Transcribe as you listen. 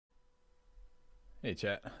Hey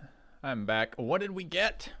chat, I'm back. What did we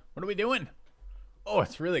get? What are we doing? Oh,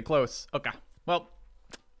 it's really close. Okay, well,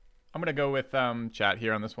 I'm gonna go with chat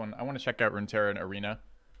here on this one. I want to check out Runeterra and Arena.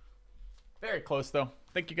 Very close though.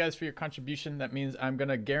 Thank you guys for your contribution. That means I'm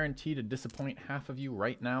gonna guarantee to disappoint half of you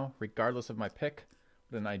right now, regardless of my pick.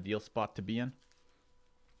 What an ideal spot to be in.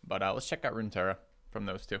 But let's check out Runeterra from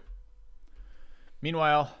those two.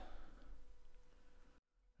 Meanwhile,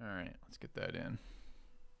 all right, let's get that in.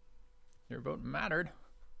 Your vote mattered.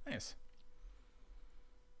 Nice.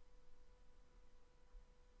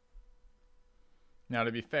 Now,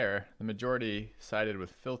 to be fair, the majority sided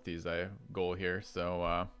with Filthy's goal here,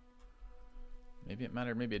 so maybe it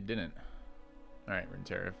mattered, maybe it didn't. All right,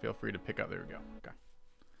 Runeterra, feel free to pick up. There we go. Okay.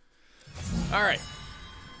 All right.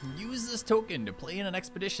 Use this token to play in an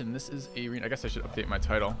expedition. This is a... I guess I should update my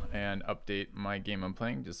title and update my game I'm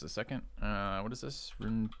playing. Just a second. What is this?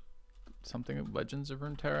 Something Legends of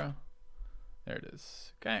Runeterra? There it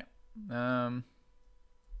is. Okay.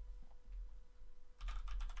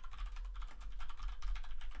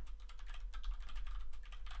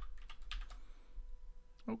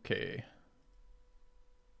 Okay.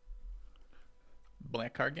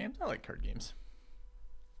 Black card games? I like card games.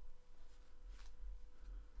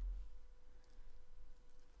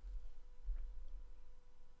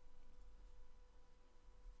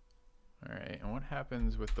 All right, and what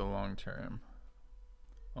happens with the long term?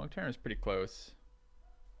 Long term is pretty close.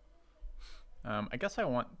 I guess I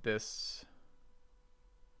want this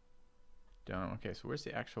done. Okay, so where's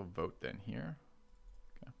the actual vote then here?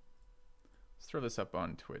 Okay. Let's throw this up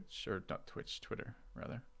on Twitch, or not Twitch, Twitter,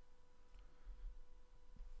 rather.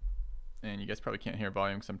 And you guys probably can't hear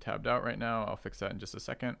volume because I'm tabbed out right now. I'll fix that in just a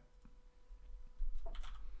second.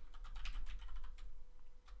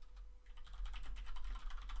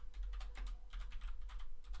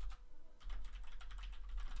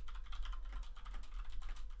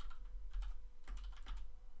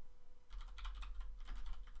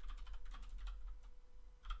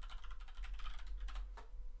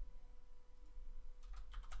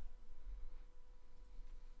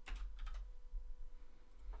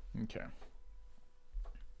 Okay.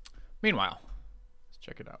 Meanwhile, let's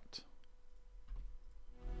check it out.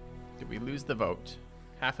 Did we lose the vote?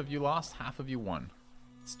 Half of you lost, half of you won.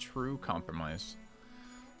 It's true compromise.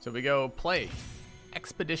 So we go play.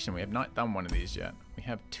 Expedition. We have not done one of these yet. We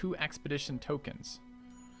have 2 expedition tokens.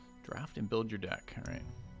 Draft and build your deck. All right.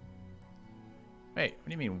 Wait, what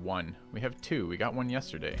do you mean 1? We have 2. We got one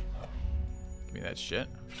yesterday. Give me that shit.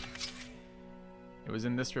 It was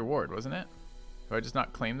in this reward, wasn't it? Have I just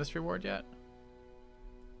not claimed this reward yet?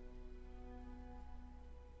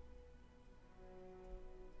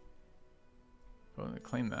 Oh, I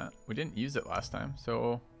claimed that. We didn't use it last time,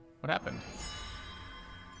 so what happened?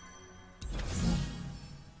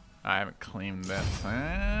 I haven't claimed this.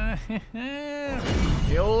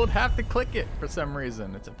 The old have to click it for some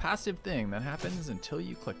reason. It's a passive thing that happens until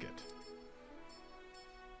you click it.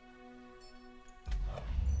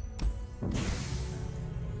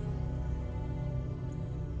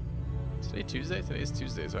 Today Tuesday? Today is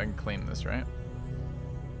Tuesday, so I can claim this, right?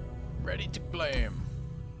 Ready to claim.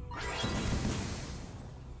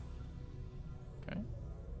 Okay.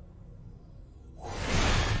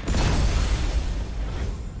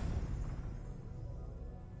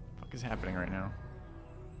 What is happening right now?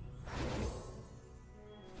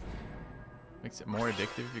 Makes it more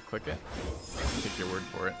addictive if you click it. I'll take your word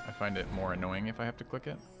for it. I find it more annoying if I have to click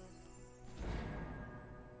it.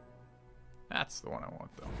 That's the one I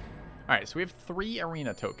want, though. All right, so we have 3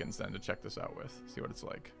 arena tokens then to check this out with. See what it's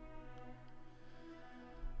like.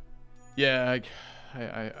 Yeah,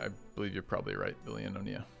 I believe you're probably right, Billy and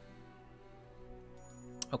Onia.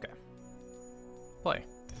 Okay. Play.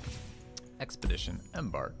 Expedition.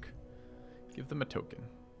 Embark. Give them a token.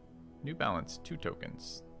 New balance. 2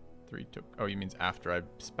 tokens. 3 tokens. Oh, you means after I've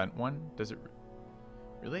spent 1? Does it...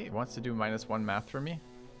 Really? It wants to do -1 math for me?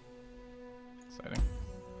 Exciting.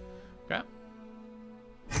 Okay.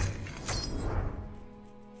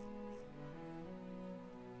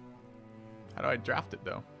 How do I draft it,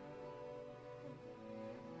 though?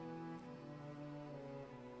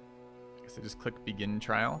 I guess I just click begin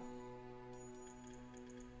trial.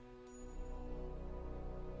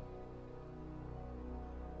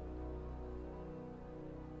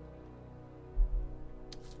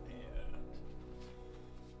 And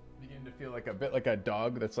begin to feel like a bit like a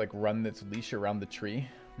dog that's like run its leash around the tree.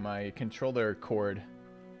 My controller cord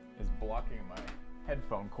is blocking my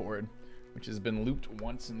headphone cord, which has been looped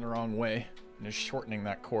once in the wrong way, and is shortening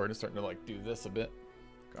that cord. It's starting to like do this a bit.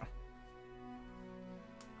 Go.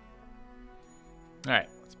 All right,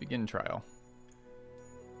 let's begin trial.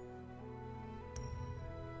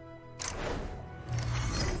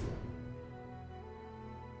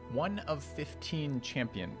 1 of 15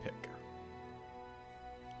 champion pick.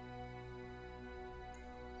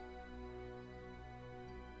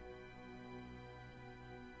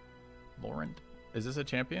 Laurent, is this a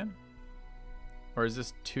champion? Or is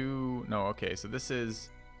this 2? No, okay, so this is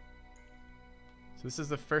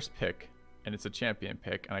the first pick, and it's a champion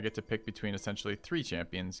pick, and I get to pick between essentially 3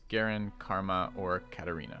 champions, Garen, Karma, or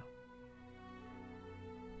Katarina.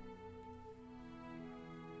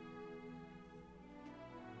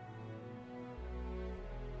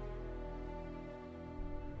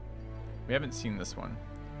 We haven't seen this one.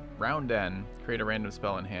 Round N, create a random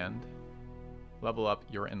spell in hand. Level up,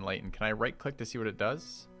 you're enlightened. Can I right click to see what it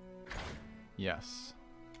does? Yes.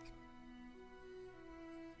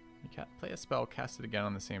 You can't play a spell, cast it again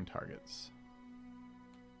on the same targets.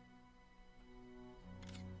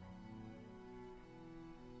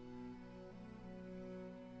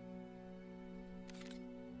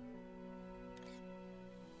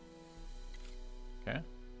 Okay.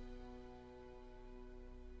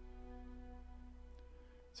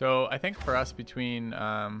 So I think for us between,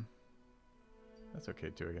 that's okay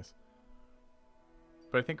too, I guess.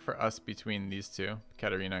 But I think for us between these two,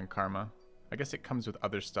 Katarina and Karma, I guess it comes with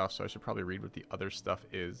other stuff, so I should probably read what the other stuff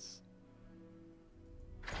is.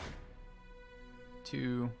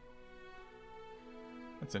 2.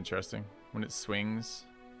 That's interesting. When it swings,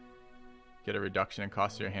 get a reduction in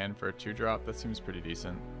cost of your hand for a 2-drop. That seems pretty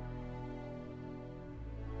decent.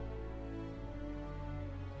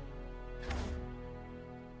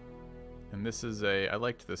 And this is I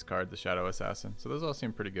liked this card, the Shadow Assassin. So those all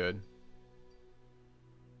seem pretty good.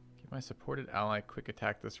 Give my supported ally quick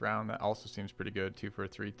attack this round. That also seems pretty good. 2 for a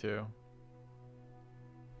 3/2.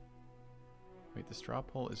 Wait, the straw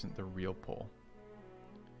poll isn't the real poll.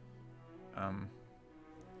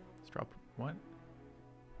 What?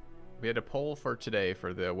 We had a poll for today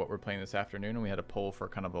for the what we're playing this afternoon, and we had a poll for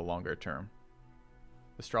kind of a longer term.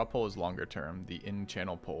 The straw poll is longer term. The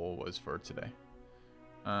in-channel poll was for today.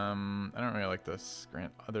 I don't really like this.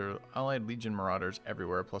 Grant other allied legion marauders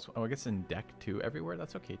everywhere. Plus, oh, I guess in deck 2 everywhere.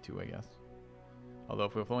 That's okay too, I guess. Although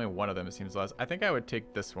if with only one of them, it seems less. I think I would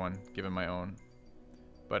take this one, given my own.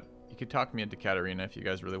 But you could talk me into Katarina if you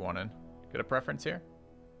guys really wanted. Get a preference here?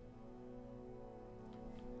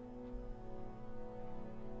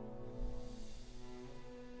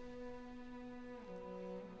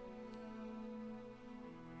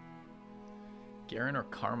 Garen or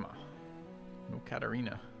Karma? No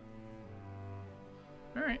Katarina.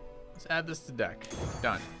 Alright, let's add this to deck.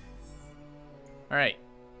 Done. Alright,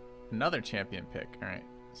 another champion pick. Alright,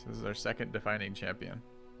 so this is our second defining champion.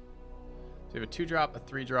 So we have a 2-drop, a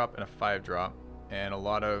 3-drop, and a 5-drop, and a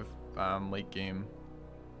lot of late game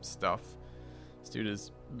stuff. This dude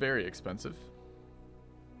is very expensive.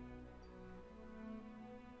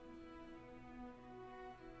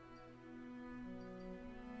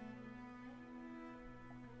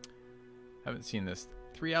 Haven't seen this.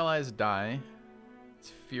 3 allies die.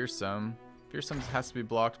 It's fearsome. Fearsome has to be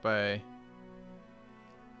blocked by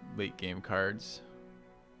late game cards.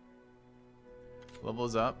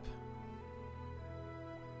 Levels up.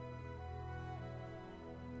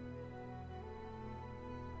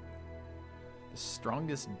 The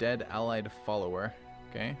strongest dead allied follower.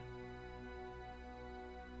 Okay.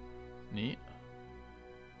 Neat.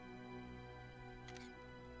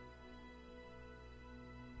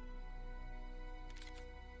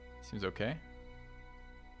 Seems okay.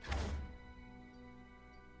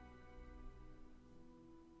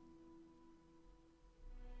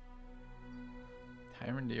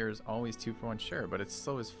 Tyrandeer is always 2 for 1, sure, but it's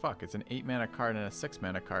slow as fuck. It's an 8-mana card and a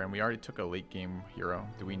 6-mana card, and we already took a late game hero.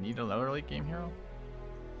 Do we need another late game hero?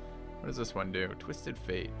 What does this one do? Twisted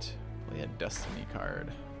Fate. Play a Destiny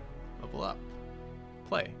card. Level up.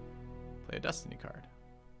 Play. Play a Destiny card.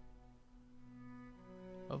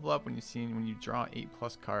 Level up when you draw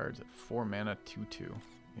 8+ cards at 4 mana 2/2. Ew.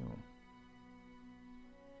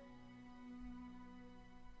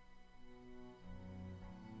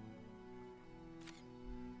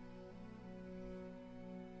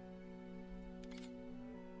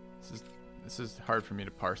 This is hard for me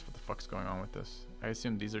to parse what the fuck's going on with this. I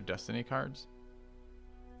assume these are Destiny cards.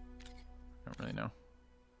 I don't really know.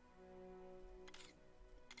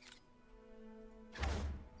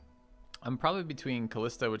 I'm probably between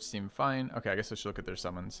Callista, which seem fine. Okay, I guess I should look at their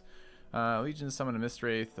summons. Legion summon a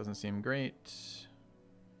Mistwraith. Doesn't seem great.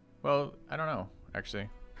 Well, I don't know, actually.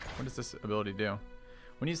 What does this ability do?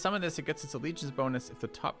 When you summon this, it gets its allegiance bonus if the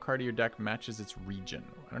top card of your deck matches its region.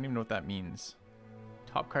 I don't even know what that means.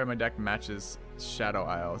 Top card of my deck matches Shadow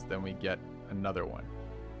Isles, then we get another one.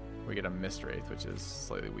 We get a Mistwraith, which is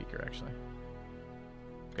slightly weaker, actually.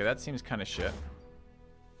 Okay, that seems kind of shit.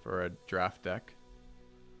 for a draft deck.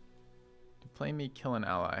 To play me, kill an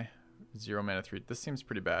ally. 0 mana 3. This seems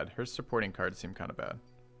pretty bad. Her supporting cards seem kind of bad.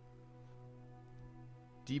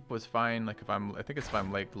 Deep was fine. Like I think it's if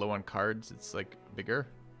I'm like low on cards, it's like bigger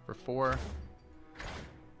for 4.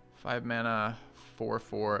 5 mana,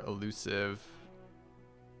 4/4 elusive.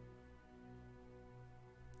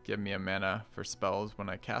 Give me a mana for spells when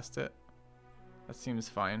I cast it. That seems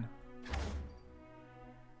fine.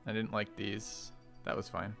 I didn't like these. That was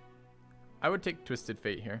fine. I would take Twisted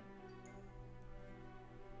Fate here.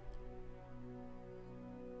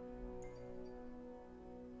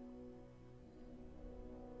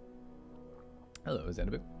 Hello,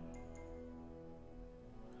 Xanabu.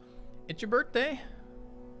 It's your birthday.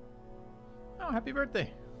 Oh, happy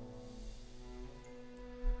birthday.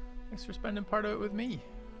 Thanks for spending part of it with me.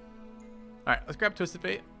 Alright, let's grab Twisted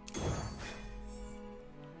Fate.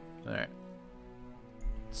 Alright.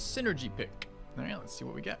 Synergy pick. Alright, let's see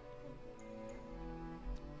what we get.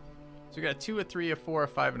 So we got a 2, a 3, a 4, a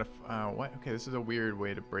 5, and a... what? Okay, this is a weird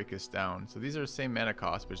way to break us down. So these are the same mana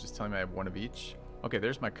cost, but it's just telling me I have 1 of each. Okay,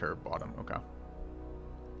 there's my curve bottom. Okay.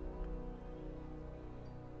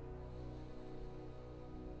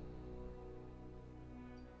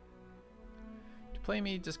 To play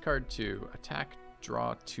me, discard 2. Attack,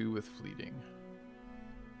 draw 2 with fleeting.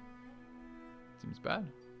 Seems bad.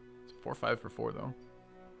 It's 4/5 for 4 though.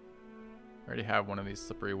 I already have one of these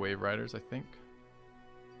Slippery Wave Riders, I think.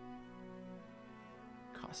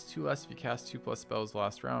 Cost 2 less if you cast 2+ spells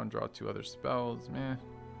last round. Draw 2 other spells. Meh.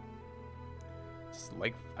 Just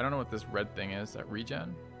like, I don't know what this red thing is. That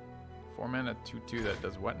regen? 4 mana 2/2 that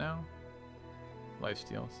does what now? Life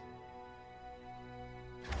steals.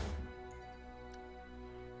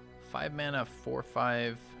 5 mana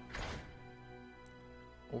 4/5.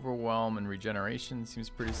 Overwhelm and regeneration seems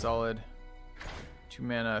pretty solid. 2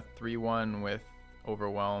 mana 3/1 with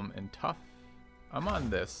overwhelm and tough. I'm on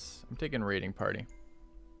this. I'm taking Raiding Party.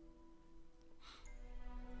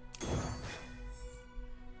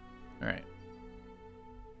 Alright.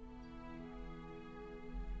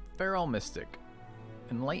 Feral Mystic.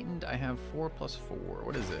 Enlightened, I have 4+4.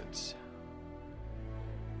 What is it?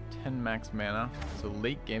 10 max mana. So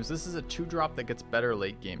late games. This is a 2-drop that gets better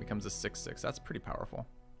late game. Becomes a 6/6. That's pretty powerful.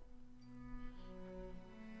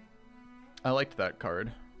 I liked that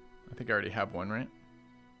card. I think I already have one, right?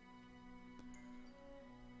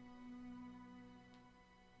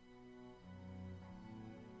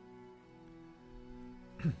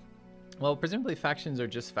 Well, presumably factions are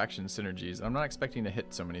just faction synergies. I'm not expecting to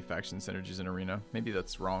hit so many faction synergies in Arena. Maybe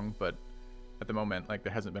that's wrong, but at the moment, like,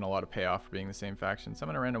 there hasn't been a lot of payoff for being the same faction.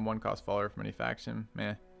 Summon a random 1-cost follower from any faction.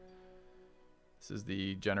 Meh. This is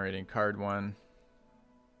the generating card one.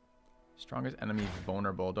 Strongest enemy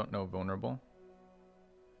vulnerable. Don't know vulnerable.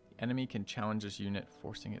 The enemy can challenge this unit,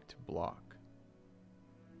 forcing it to block.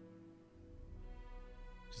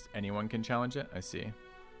 Just anyone can challenge it? I see.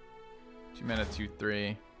 2 mana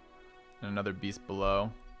 2/3. And another beast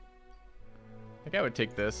below. I think I would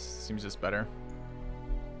take this. Seems just better.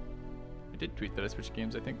 I did tweet that I switched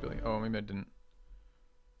games, I think, Billy. Oh, maybe I didn't.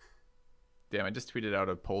 Damn, I just tweeted out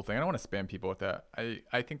a poll thing. I don't want to spam people with that.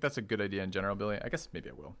 I think that's a good idea in general, Billy. I guess maybe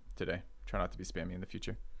I will today. Try not to be spammy in the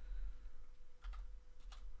future.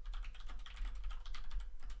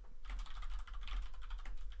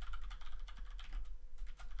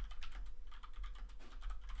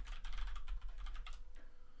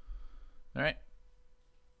 All right.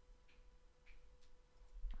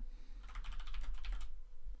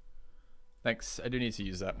 Thanks. I do need to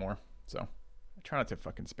use that more. So I try not to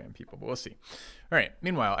fucking spam people, but we'll see. All right.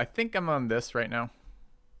 Meanwhile, I think I'm on this right now.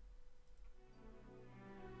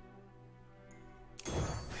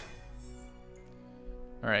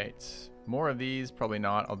 All right. More of these, probably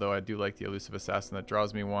not, although I do like the Elusive Assassin that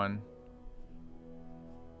draws me one.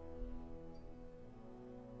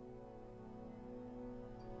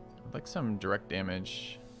 I'd like some direct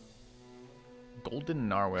damage. Golden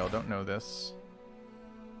Narwhal, don't know this.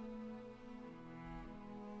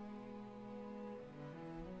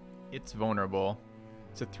 It's vulnerable.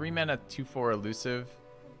 It's a 3 mana 2/4 elusive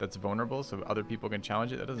that's vulnerable, so other people can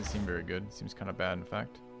challenge it. That doesn't seem very good. It seems kind of bad, in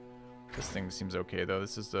fact. This thing seems okay, though.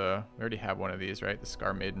 This is we already have one of these, right? The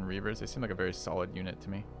Scar Maiden Reavers. They seem like a very solid unit to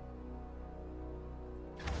me.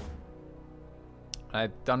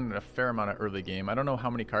 I've done a fair amount of early game. I don't know how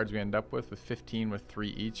many cards we end up with 15 with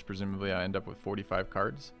 3 each. Presumably I end up with 45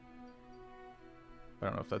 cards. I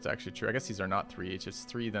don't know if that's actually true. I guess these are not 3 each. It's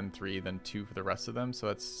 3, then 2 for the rest of them. So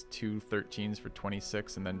that's 2 13s for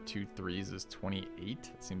 26, and then 2 3s is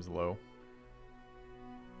 28. It seems low.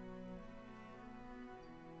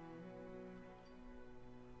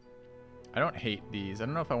 I don't hate these. I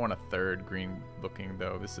don't know if I want a third green looking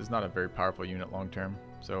though. This is not a very powerful unit long term.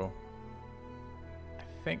 So I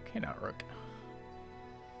think, hey now Rook.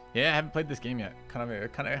 Yeah, I haven't played this game yet. Kind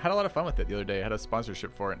of had a lot of fun with it the other day. I had a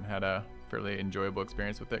sponsorship for it and had a fairly enjoyable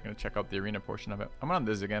experience with it. Gonna check out the arena portion of it. I'm on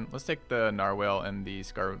this again. Let's take the Narwhal and the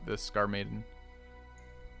Scar Maiden.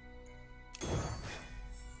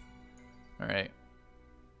 All right.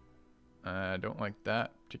 I don't like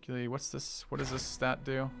that particularly. What's this? What does this stat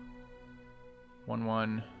do?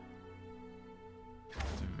 1/1.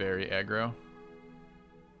 It's very aggro.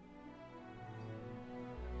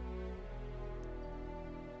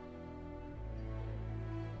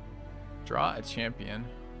 Draw a champion.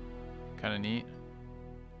 Kind of neat.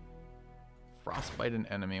 Frostbite an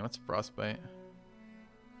enemy. What's Frostbite?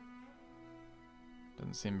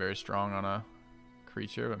 Doesn't seem very strong on a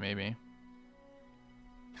creature, but maybe.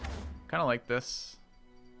 Kind of like this.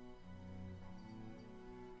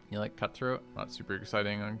 You like Cutthroat? Not super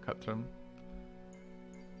exciting on Cutthroat.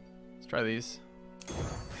 Let's try these.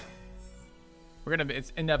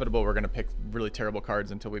 It's inevitable we're gonna pick really terrible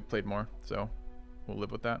cards until we've played more, so we'll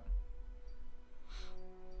live with that.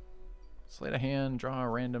 Slate a hand, draw a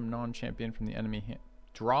random non-champion from the enemy hand.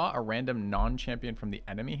 Draw a random non-champion from the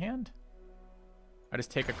enemy hand? I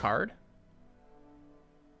just take a card?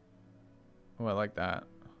 Oh, I like that.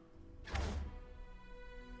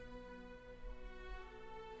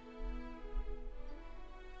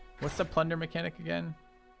 What's the plunder mechanic again?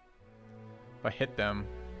 If I hit them,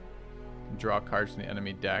 I can draw cards from the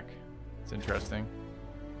enemy deck. It's interesting.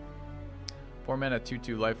 4 mana,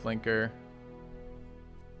 2/2 lifelinker.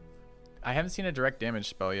 I haven't seen a direct damage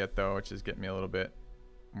spell yet though, which is getting me a little bit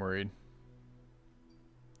worried.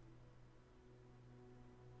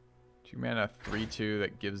 2 mana, 3/2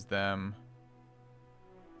 that gives them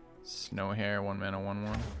Snow Hair, 1 mana,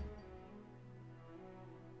 1/1.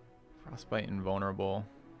 Frostbite invulnerable.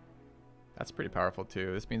 That's pretty powerful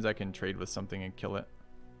too. This means I can trade with something and kill it.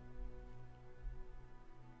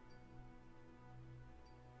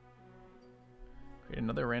 Create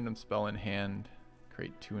another random spell in hand.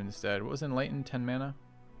 Create 2 instead. What was Enlightened? 10 mana?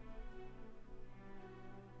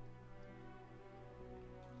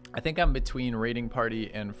 I think I'm between Raiding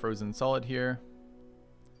Party and Frozen Solid here.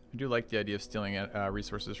 I do like the idea of stealing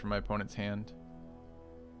resources from my opponent's hand.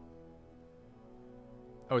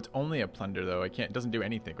 Oh, it's only a plunder though. It doesn't do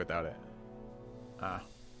anything without it. Ah,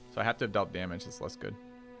 so I have to have dealt damage. It's less good.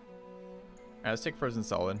 Alright, let's take Frozen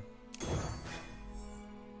Solid.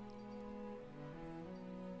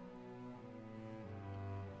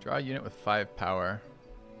 Draw a unit with 5 power.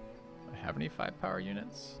 Do I have any 5 power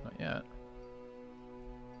units? Not yet.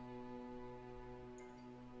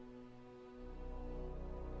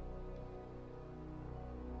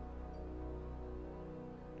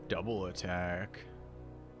 Double attack.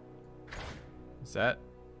 Is that?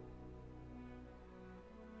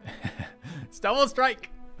 It's double strike.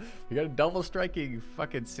 You got a double striking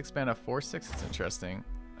fucking 6 mana 4/6. It's interesting.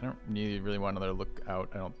 I don't really want another lookout.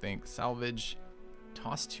 I don't think. Salvage.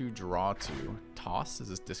 Toss 2, draw 2. Toss is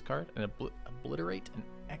this discard and obliterate an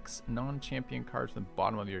X non-champion card from the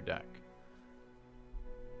bottom of your deck.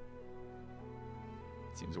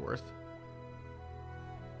 Seems worth.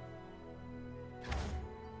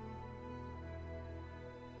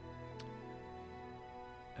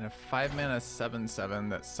 And a 5 mana 7/7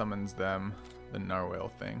 that summons them, the Narwhal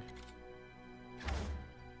thing.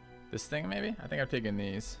 This thing maybe? I think I've taken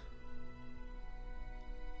these.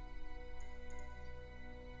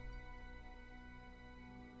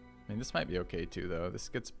 I mean, this might be okay too, though. This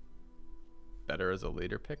gets better as a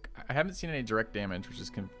later pick. I haven't seen any direct damage, which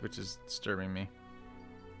is disturbing me.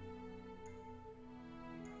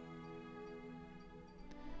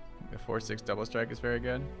 The 4/6 double strike is very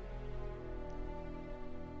good.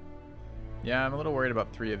 Yeah, I'm a little worried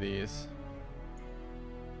about 3 of these.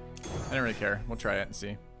 I don't really care. We'll try it and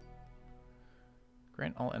see.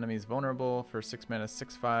 Grant all enemies vulnerable for 6 mana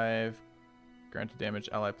 6/5. Granted damage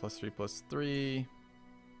ally +3/+3.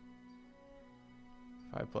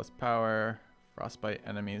 5+ power. Frostbite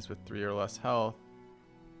enemies with 3 or less health.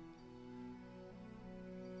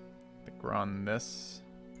 I think we're on this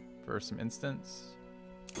for some instants.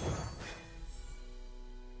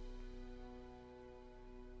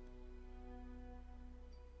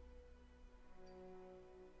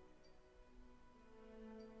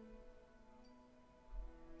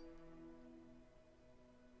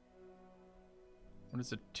 What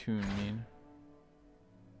does a tune mean?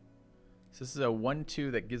 So this is a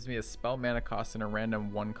 1/2 that gives me a spell mana cost and a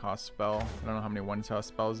random 1-cost spell. I don't know how many 1-cost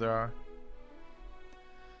spells there are.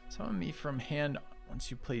 Summon me from hand once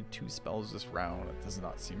you played 2 spells this round. That does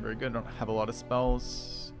not seem very good. I don't have a lot of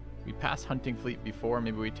spells. We passed Hunting Fleet before.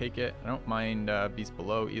 Maybe we take it. I don't mind Beast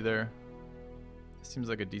Below either. Seems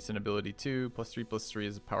like a decent ability too. +3/+3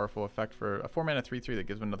 is a powerful effect for a 4-mana 3/3 that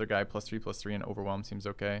gives another guy +3/+3 and Overwhelm seems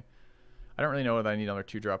okay. I don't really know whether I need another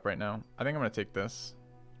 2-drop right now. I think I'm going to take this.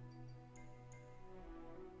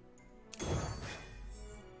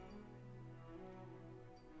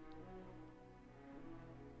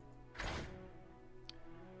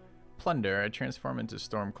 Plunder, I transform into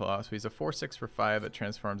Stormclaw. So he's a 4/6 for 5 that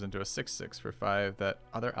transforms into a 6/6 for 5 that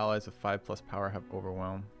other allies with 5+ power have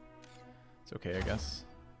Overwhelm. It's okay, I guess.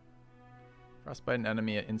 Frostbite an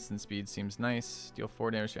enemy at instant speed seems nice. Deal 4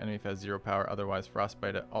 damage to enemy if it has 0 power. Otherwise,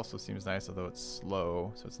 Frostbite it also seems nice, although it's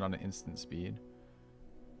slow, so it's not an instant speed.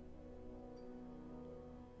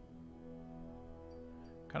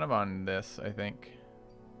 Kind of on this, I think.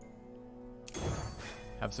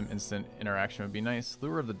 Have some instant interaction would be nice.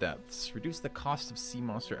 Lure of the Depths. Reduce the cost of sea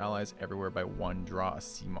monster allies everywhere by 1. Draw a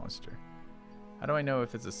sea monster. How do I know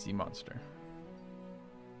if it's a sea monster?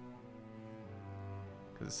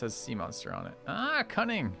 Because it says sea monster on it. Ah,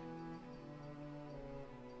 cunning!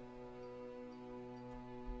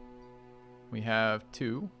 We have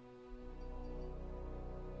 2.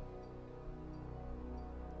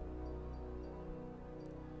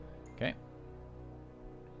 Okay.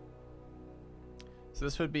 So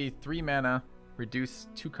this would be 3 mana, reduce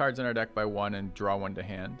 2 cards in our deck by 1, and draw 1 to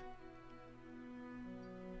hand.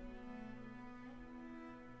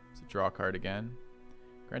 So draw a card again.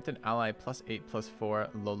 Grant an ally +8/+4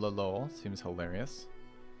 lol. Seems hilarious.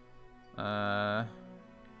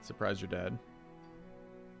 Surprise you're dead.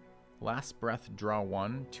 Last Breath, draw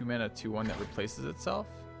 1. 2 mana 2/1 that replaces itself.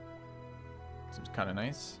 Seems kind of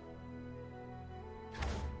nice.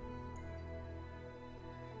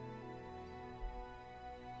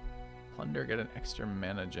 Plunder, get an extra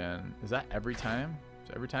mana gen. Is that every time?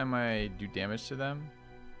 So every time I do damage to them?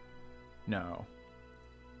 No.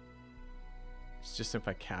 It's just if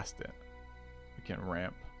I cast it. We can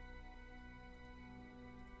ramp.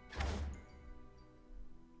 I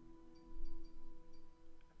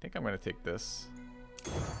think I'm going to take this.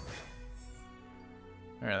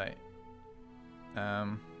 Alright.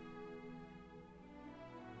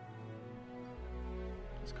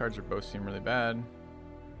 Those cards are both seem really bad.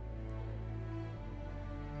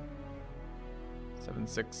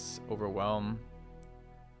 7/6 Overwhelm.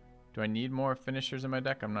 Do I need more finishers in my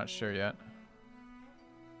deck? I'm not sure yet.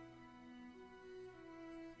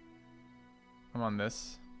 I'm on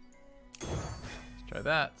this. Let's try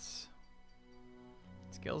that.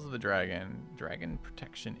 Scales of the Dragon. Dragon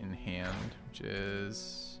Protection in hand, which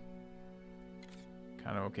is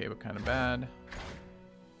kind of okay but kind of bad.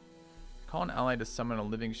 Call an ally to summon a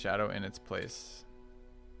living shadow in its place.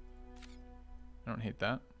 I don't hate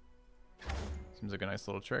that. Seems like a nice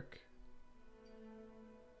little trick.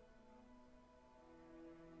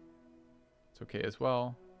 It's okay as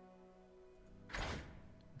well.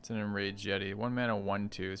 It's an Enraged Yeti. 1 mana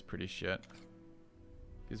 1/2 is pretty shit.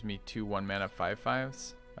 Gives me 2 1-mana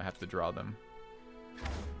 5/5s. I have to draw them. I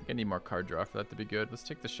think I need more card draw for that to be good. Let's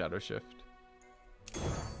take the Shadow Shift. I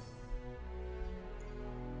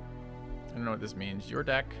don't know what this means. Your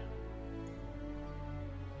deck.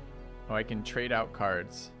 Oh, I can trade out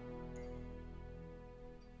cards.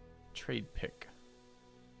 Trade pick.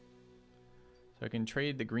 So I can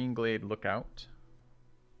trade the Green Glade Lookout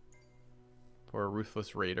for a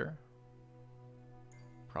Ruthless Raider.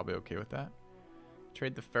 Probably okay with that.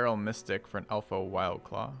 Trade the Feral Mystic for an Alpha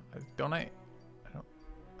Wildclaw. I thought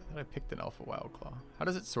I picked an Alpha Wildclaw. How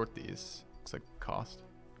does it sort these? Looks like cost.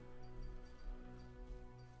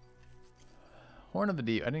 Horn of the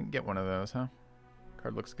Deep. I didn't get one of those, huh?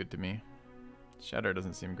 Card looks good to me. Shatter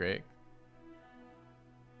doesn't seem great.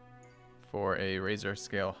 For a Razor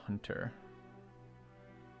Scale Hunter.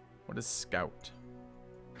 What is Scout?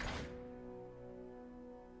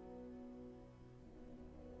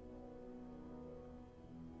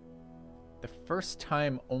 The first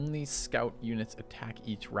time only Scout units attack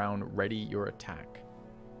each round, ready your attack.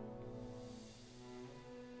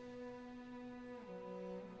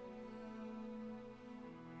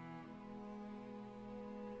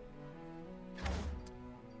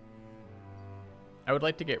 I would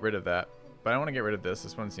like to get rid of that, but I want to get rid of this.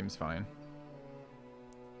 This one seems fine.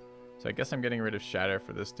 So I guess I'm getting rid of Shatter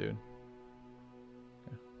for this dude.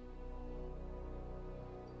 Okay.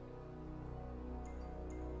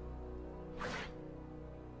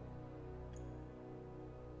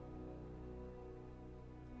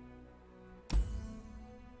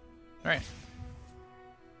 All right.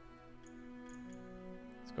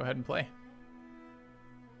 Let's go ahead and play.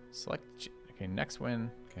 Select. Okay, next win.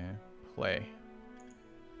 Okay, play.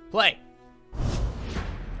 Play!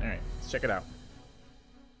 Alright, let's check it out.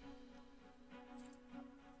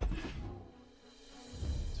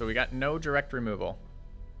 So we got no direct removal.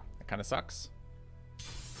 That kind of sucks.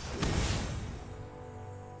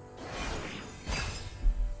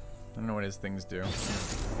 I don't know what his things do.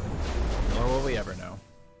 Nor will we ever know.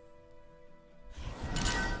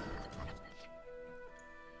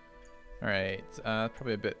 Alright,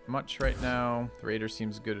 probably a bit much right now. The Raider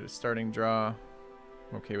seems good at a starting draw.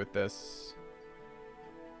 I'm okay with this.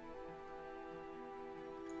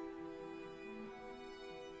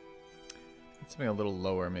 Something a little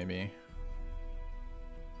lower, maybe.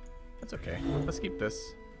 That's okay. Let's keep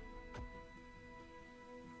this.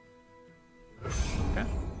 Okay.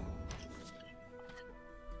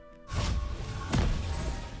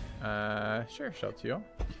 Sure, Sheltio.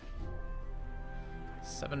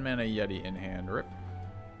 7 mana Yeti in hand. Rip.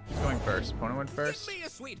 Who's going first? Opponent went first. Give me a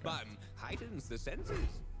sweet bun. Heightens the senses.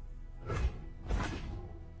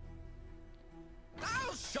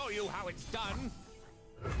 I'll show you how it's done.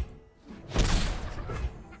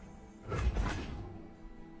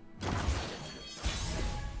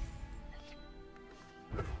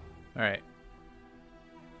 Alright.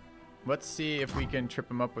 Let's see if we can trip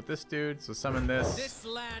him up with this dude. So summon this. This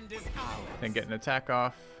land is ours. Then get an attack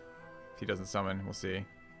off. If he doesn't summon, we'll see.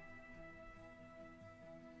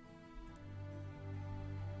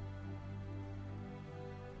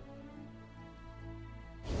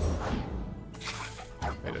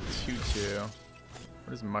 Wait, a 2/2.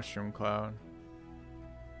 What is Mushroom Cloud?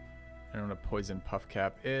 I don't know what a Poison Puff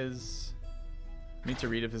Cap is. I need to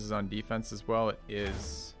read if this is on defense as well. It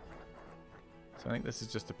is. So I think this is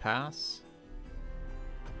just a pass.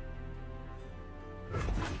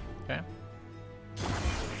 Okay.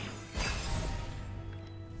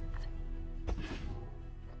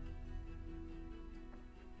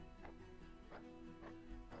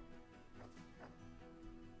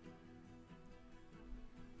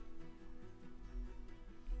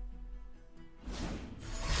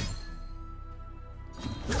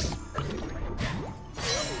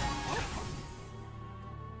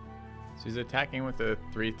 So he's attacking with a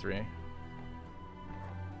 3/3.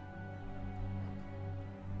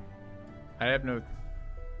 I have no...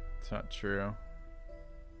 It's not true.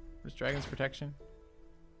 What is Dragon's Protection?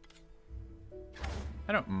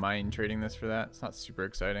 I don't mind trading this for that. It's not super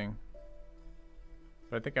exciting.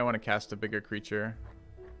 But I think I want to cast a bigger creature.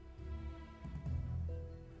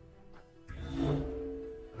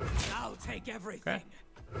 I'll take everything. Okay.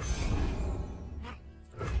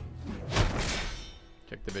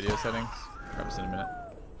 Check the video settings. Grab us in a minute.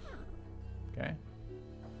 Okay.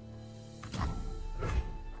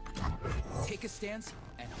 Take a stance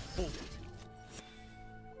and hold it.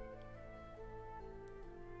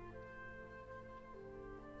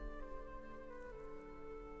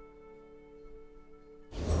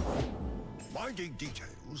 Minding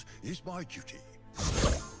details is my duty.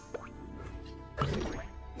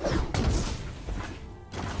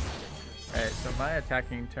 Alright, so my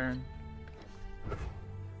attacking turn.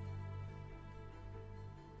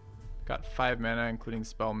 Got 5 mana, including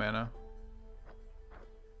spell mana.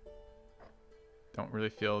 Don't really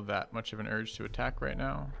feel that much of an urge to attack right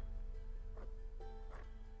now.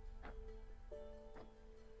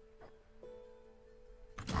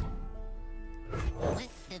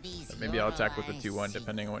 But maybe I'll attack with the 2/1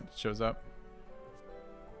 depending on what shows up.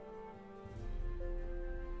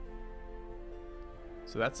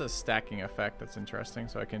 So that's a stacking effect that's interesting,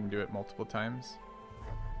 so I can do it multiple times.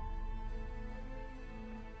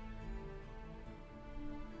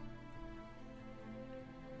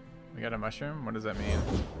 We got a mushroom? What does that mean?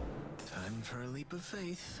 Time for a leap of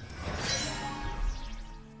faith.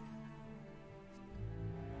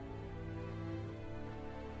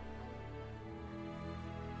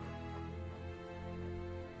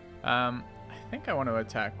 I think I want to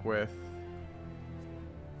attack with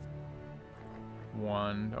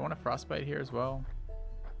 1. Do I want to frostbite here as well?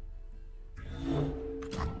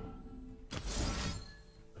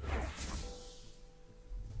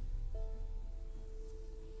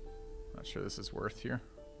 Not sure this is worth here.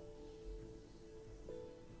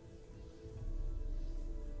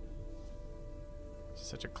 It's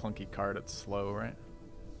such a clunky card, it's slow, right?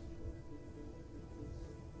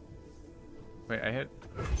 Wait, I hit.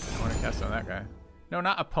 I want to cast on that guy. No,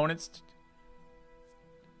 not opponents.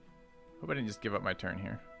 Hope I didn't just give up my turn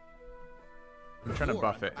here. I'm trying to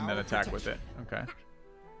buff it and then attack with it. Okay.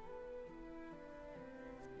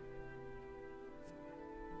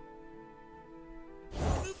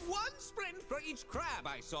 One sprint for each crab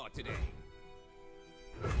I saw today.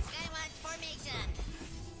 Skywatch formation.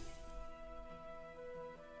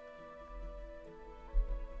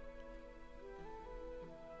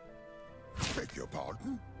 beg your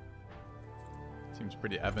pardon? Seems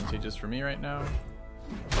pretty advantageous for me right now.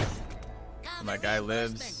 My guy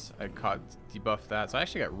lives. I debuffed that, so I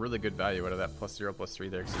actually got really good value out of that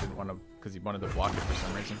 +0/+3 there because he didn't want to, because he wanted to block it for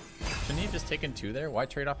some reason. Shouldn't he have just taken 2 there? Why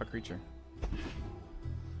trade off a creature?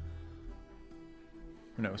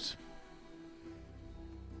 Who knows?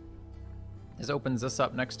 This opens this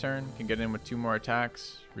up next turn. Can get in with 2 more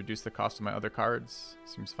attacks. Reduce the cost of my other cards.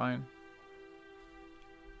 Seems fine.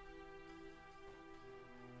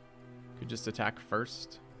 Could just attack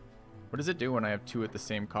first. What does it do when I have 2 at the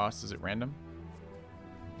same cost? Is it random?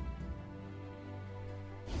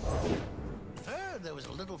 There was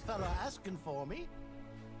a little fella asking for me.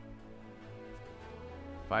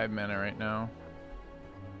 5 mana right now.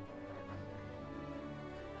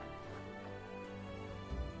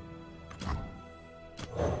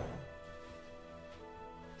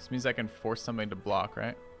 This means I can force somebody to block,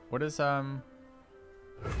 right? What is I'll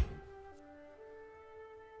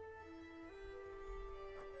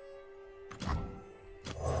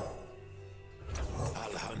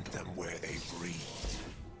hunt them where they breed.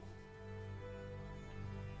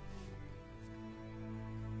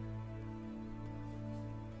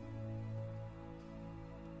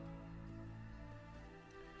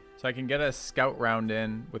 So I can get a scout round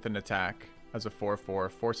in with an attack as a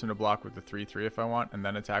 4/4, force him to block with the 3/3 if I want, and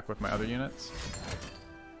then attack with my other units.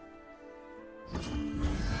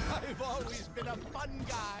 I've always been a fun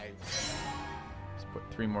guy. Let's put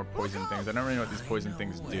 3 more poison things. I don't really know what these poison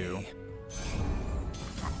things do.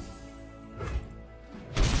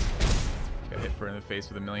 Got hit for in the face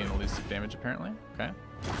with 1,000,000 elusive damage apparently. Okay.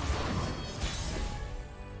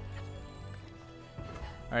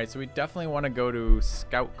 Alright, so we definitely want to go to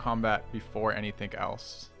scout combat before anything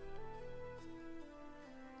else.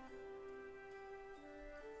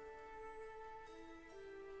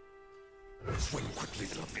 Swim quickly,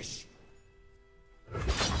 little fish.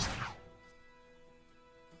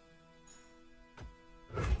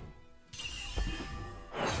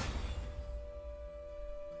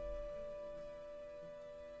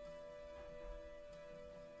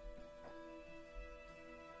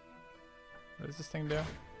 What does this thing do?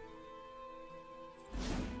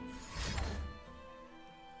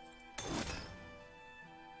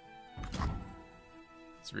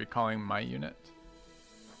 It's recalling my unit.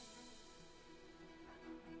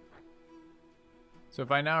 So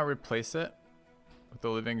if I now replace it with the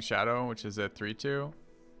Living Shadow, which is a 3/2,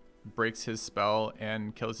 breaks his spell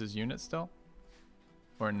and kills his unit still?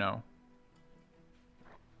 Or no?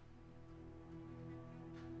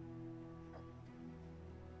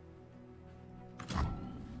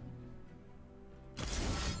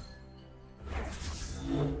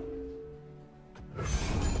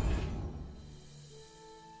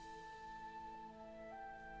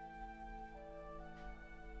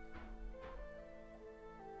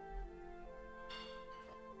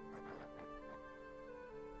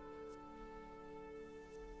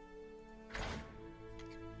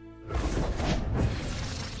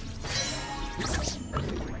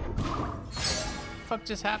 What the fuck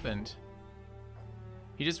just happened?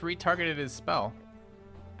 He just retargeted his spell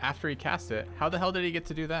after he cast it. How the hell did he get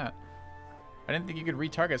to do that? I didn't think you could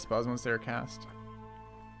retarget spells once they were cast.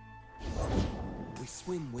 We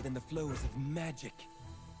swim within the flows of magic.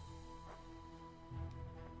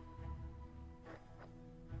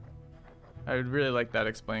 I would really like that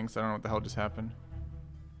explained because I don't know what the hell just happened.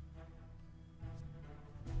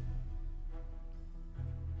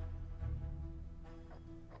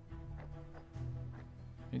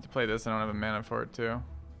 I need to play this. I don't have a mana for it too.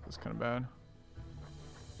 It's kind of bad.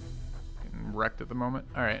 Getting wrecked at the moment.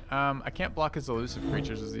 All right. I can't block his elusive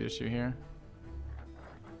creatures is the issue here.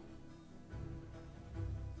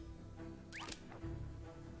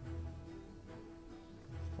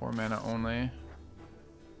 Four mana only.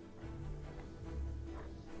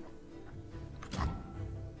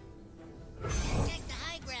 Take the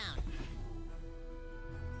high ground.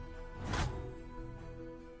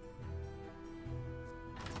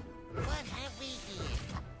 What have we here?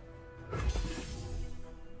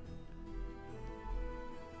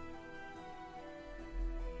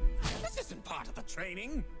 This isn't part of the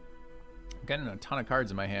training. I'm getting a ton of cards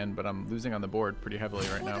in my hand, but I'm losing on the board pretty heavily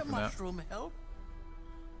right now Would a from that. mushroom help?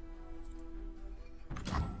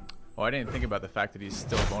 Oh, I didn't think about the fact that he's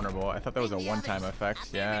still vulnerable. I thought that was a one-time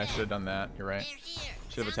effect. Yeah, I should have done that. You're right. They're here.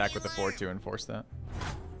 Should have attacked with the 4/2 and forced that.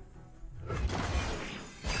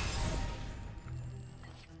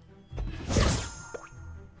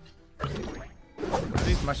 What do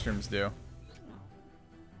these mushrooms do?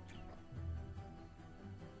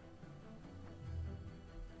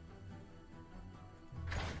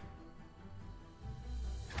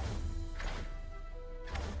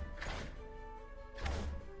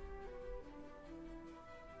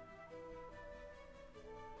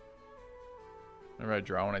 Whenever I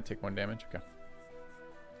draw when I take 1 damage? Okay.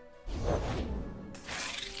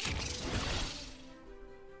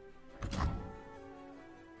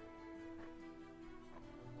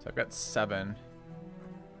 So I've got 7.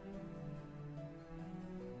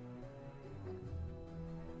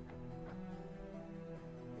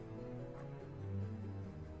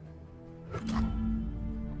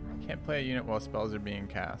 Can't play a unit while spells are being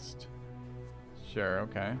cast. Sure,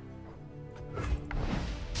 okay.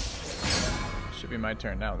 Should be my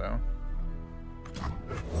turn now, though.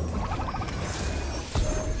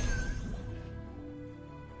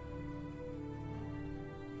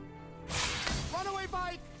 Runaway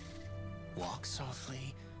bike! Walk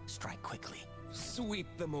softly, strike quickly. Sweep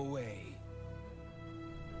them away.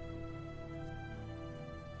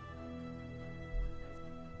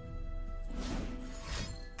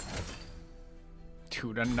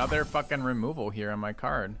 Dude, another fucking removal here on my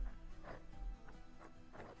card.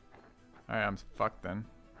 Alright, I'm fucked then.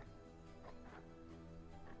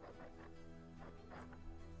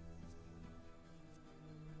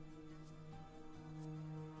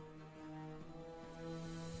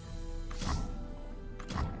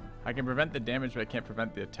 I can prevent the damage, but I can't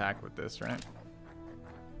prevent the attack with this, right?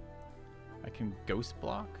 I can ghost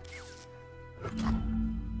block?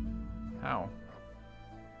 How?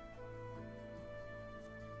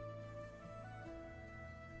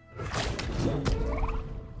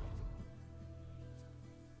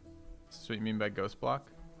 This is what you mean by ghost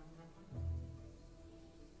block?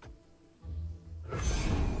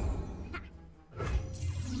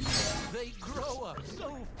 They grow up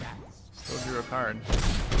so fast. Still drew a card.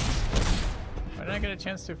 Why didn't I get a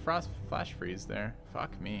chance to flash freeze there?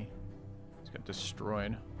 Fuck me. Just got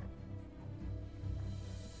destroyed. I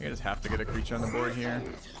think I just have to get a creature on the board here.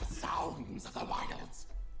 The sounds of the wilds.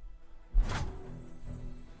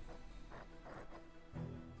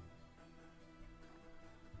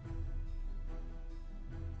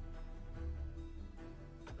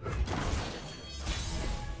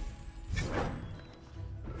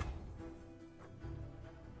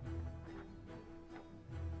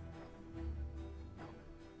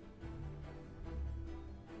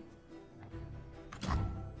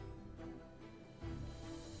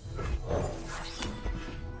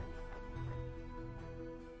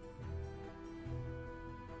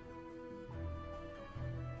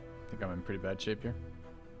 I think I'm in pretty bad shape here.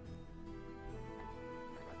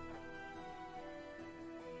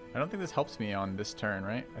 I don't think this helps me on this turn,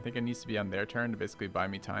 right? I think it needs to be on their turn to basically buy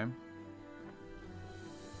me time.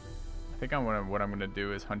 I think what I'm going to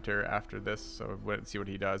do is Hunter after this, so see what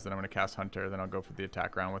he does. Then I'm going to cast Hunter, then I'll go for the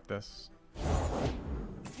attack round with this.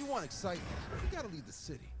 If you want excitement, you gotta leave the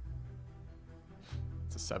city.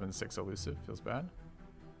 It's a 7/6 elusive, feels bad.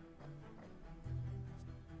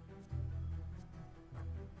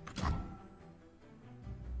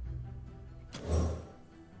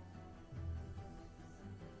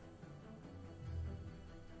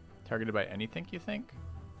 Targeted by anything, you think?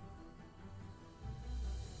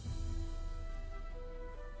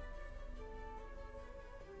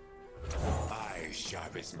 Eye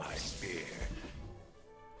sharp as my spear.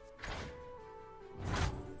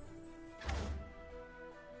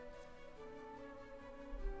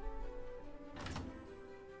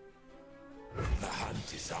 The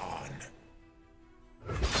hunt is on.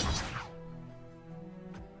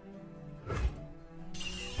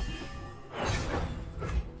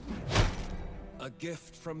 A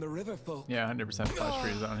gift from the river folk. Yeah, 100% flash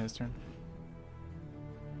freeze on his turn.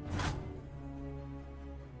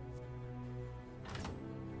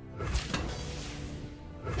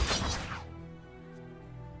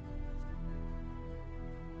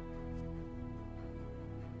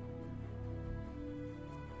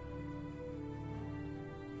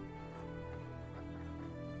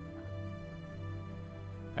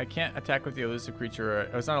 I can't attack with the elusive creature.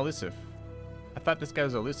 Oh, it's not elusive. I thought this guy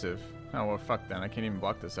was elusive. Oh, well, fuck then. I can't even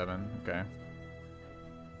block the 7. Okay.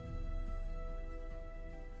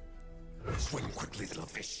 Swim quickly, little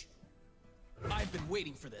fish. I've been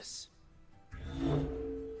waiting for this.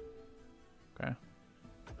 Okay.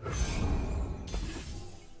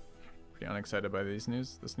 Pretty unexcited by this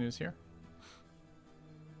news here.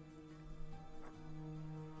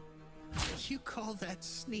 You call that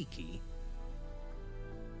sneaky?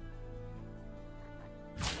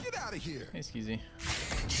 Get out of here. Hey, Skeezy.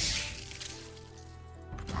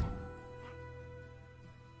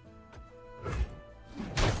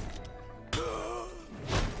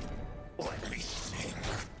 Let me think.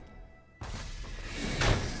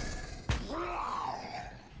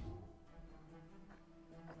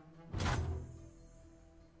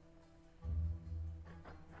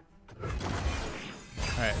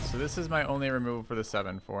 Alright, So this is my only removal for the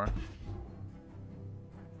 7-4.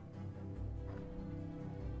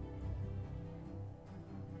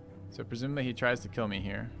 So presumably he tries to kill me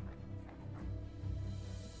here.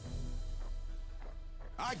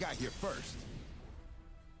 I got here first.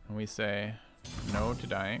 And we say no to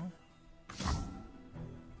dying.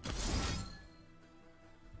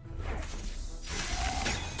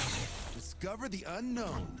 Discover the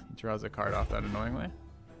unknown. He draws a card off that annoyingly.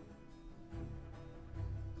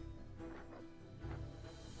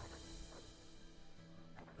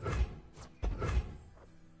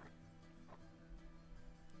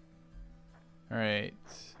 Alright.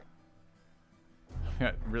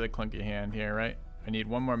 Got really clunky hand here, right? I need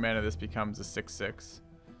one more mana, this becomes a 6-6.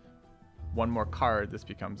 One more card, this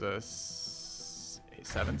becomes a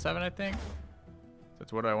 7-7, I think. So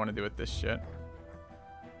it's what do I want to do with this shit?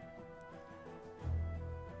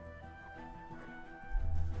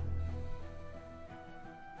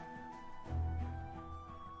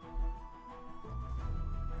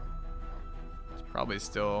 It's probably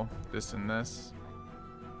still this and this.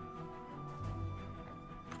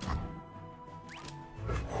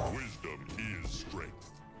 Wisdom is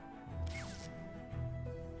strength.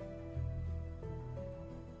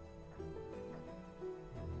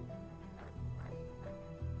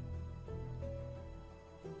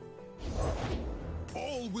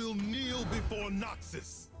 All will kneel before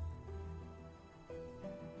Noxus.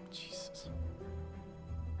 Jesus.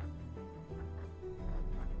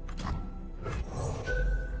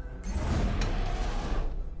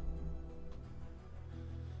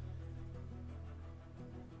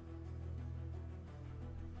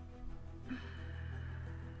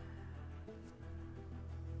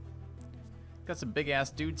 Got some big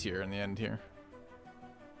ass dudes here in the end here.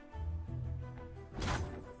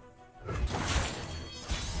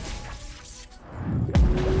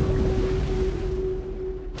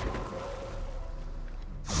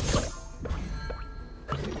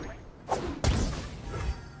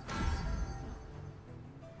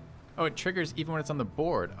 Oh, it triggers even when it's on the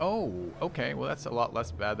board. Oh, okay. Well, that's a lot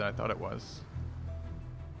less bad than I thought it was.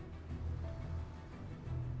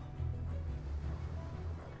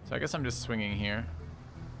 So I guess I'm just swinging here.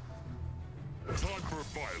 Time for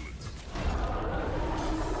violence.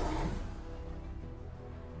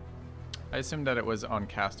 I assumed that it was on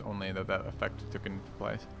cast only that that effect took into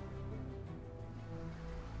place.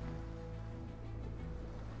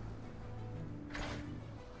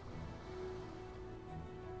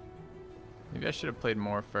 Maybe I should have played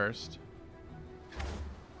more first.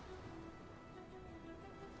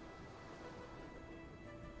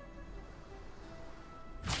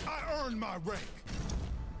 I earned my rank.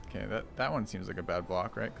 Okay, that one seems like a bad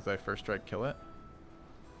block, right? Because I first strike kill it.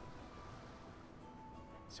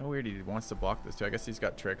 So weird he wants to block this too. I guess he's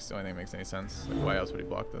got tricks, the only thing that makes any sense. Like, why else would he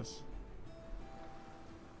block this?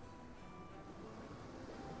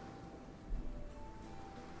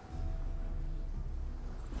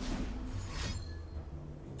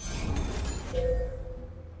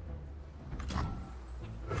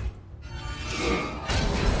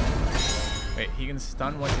 Wait, he can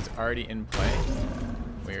stun once it's already in play?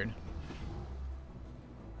 Weird.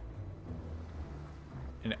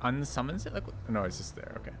 And it unsummons it? Like, no, it's just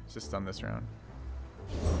there. Okay, it's just stun this round.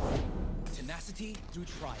 Tenacity through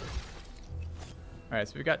trial. Alright,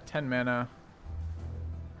 so we've got 10 mana.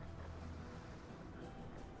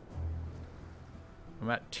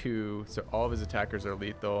 I'm at 2, so all of his attackers are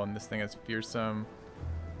lethal, and this thing is fearsome.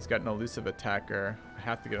 He's got an elusive attacker. I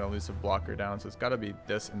have to get an elusive blocker down, so it's got to be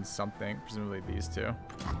this and something, presumably these two.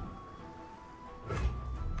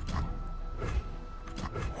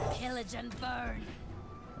 Pillage and burn.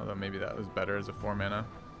 Although maybe that was better as a 4 mana.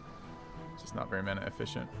 It's just not very mana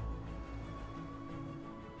efficient.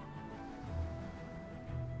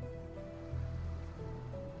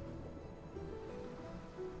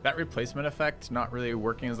 That replacement effect not really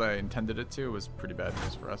working as I intended it to was pretty bad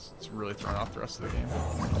news for us. It's really thrown off the rest of the game.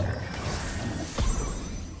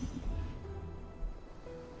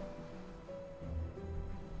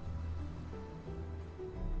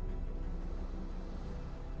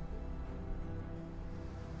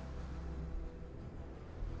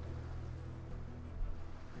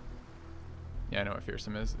 Yeah, I know what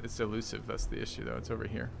fearsome is. It's elusive, that's the issue though. It's over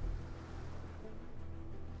here.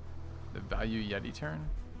 The value Yeti turn?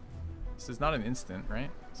 This is not an instant,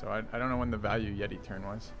 right? So I don't know when the value Yeti turn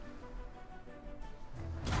was.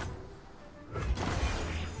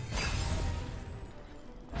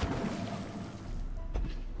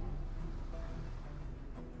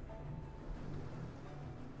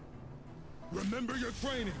 Remember your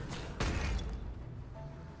training.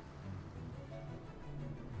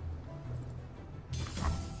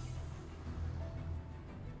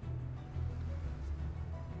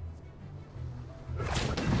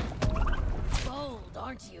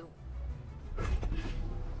 aren't you?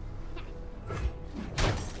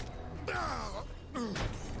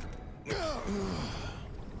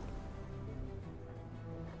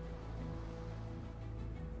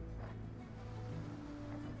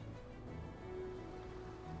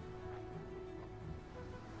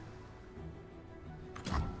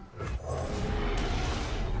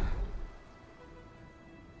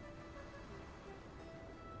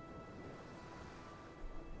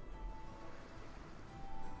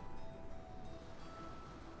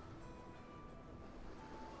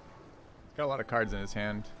 Got a lot of cards in his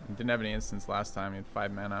hand. He didn't have any instants last time. He had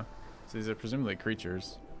 5 mana. So these are presumably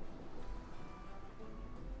creatures.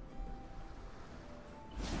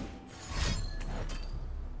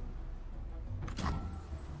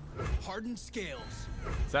 Hardened scales.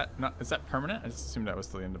 Is that permanent? I just assumed that was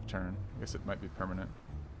till the end of turn. I guess it might be permanent.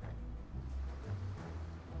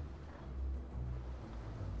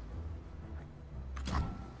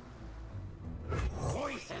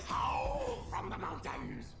 Voices howl from the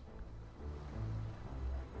mountains.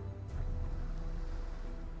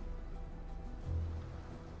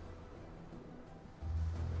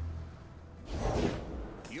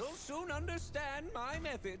 You'll soon understand my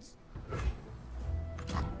methods.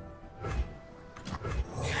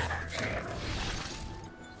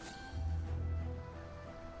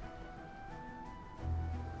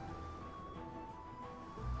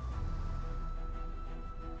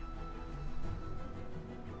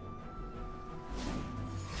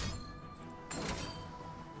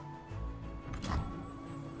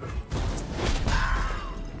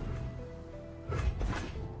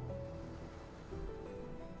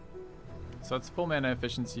 So it's full mana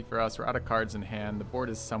efficiency for us. We're out of cards in hand. The board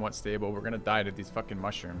is somewhat stable. We're gonna die to these fucking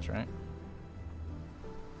mushrooms, right?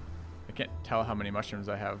 I can't tell how many mushrooms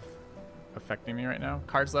I have affecting me right now.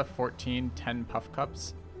 Cards left 14, 10 puff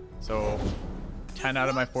cups. So 10 out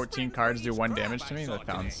of my 14 cards do 1 damage to me. That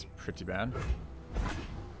sounds pretty bad.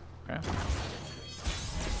 Okay.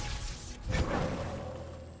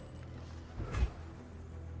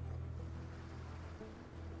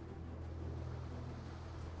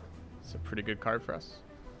 It's a pretty good card for us.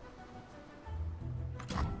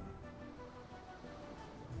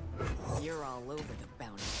 You're all over the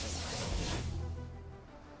bounty list.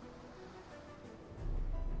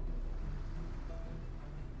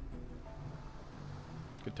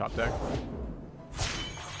 Good top deck.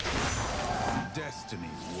 Destiny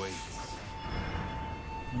waits.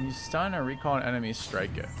 When you stun or recall an enemy,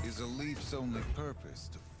 strike it. Is a leaf's only purpose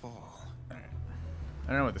to fall?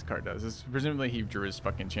 I don't know what this card does. Presumably he drew his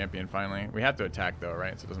fucking champion finally. We have to attack though,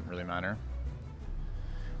 right? So it doesn't really matter.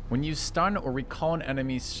 When you stun or recall an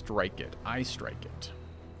enemy, strike it. I strike it.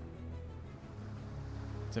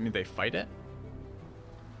 Does that mean they fight it?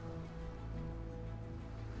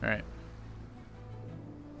 Alright.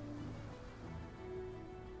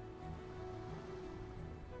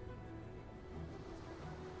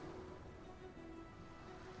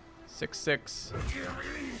 Six, 6.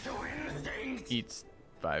 Eats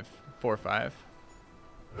 5. 4, 5.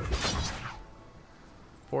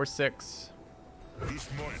 4, 6. This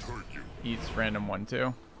might hurt you. Eats random 1,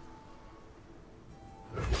 2.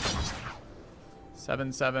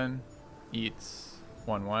 7, 7. Eats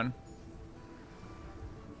 1, 1.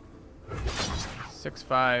 6,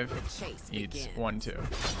 5. The chase Eats begins. 1, 2.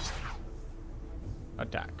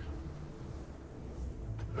 Attack.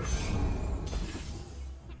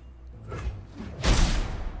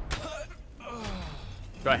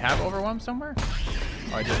 Do I have Overwhelm somewhere?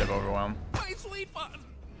 Oh, I did have Overwhelm. My sweet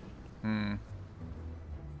one.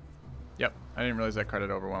 Yep, I didn't realize that card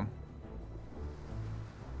had Overwhelm.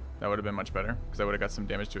 That would have been much better, because I would have got some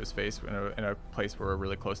damage to his face in a place where we're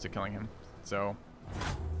really close to killing him. So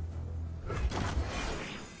that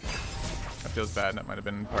feels bad. That might have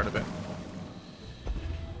been part of it.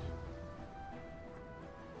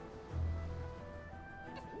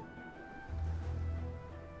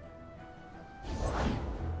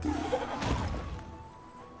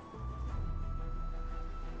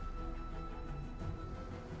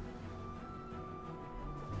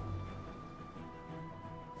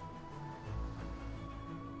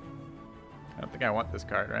 I don't think I want this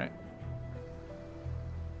card, right?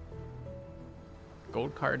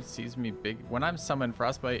 Gold card sees me big. When I'm summoned,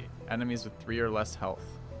 frostbite enemies with 3 or less health.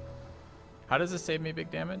 How does this save me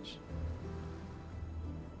big damage?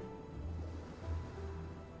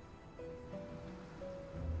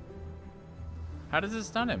 How does this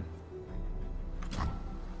stun him?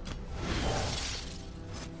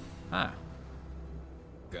 Ah.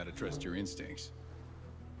 Gotta trust your instincts.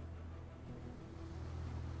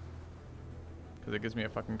 Because it gives me a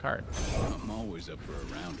fucking card. I'm always up for a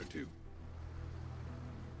round or two.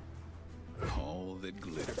 that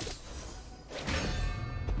glitters.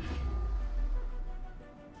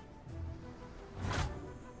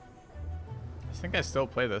 I think I still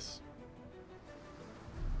play this.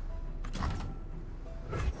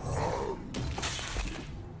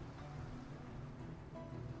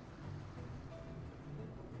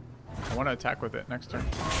 I want to attack with it next turn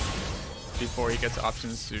before he gets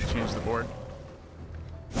options to change the board.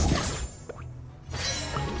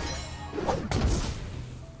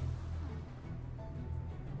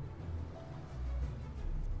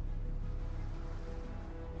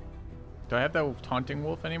 Do I have that taunting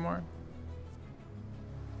wolf anymore?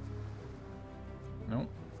 Nope.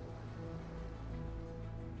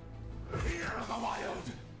 Fear the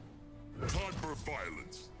wild. Time for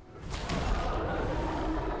violence.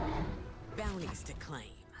 Bounties to claim.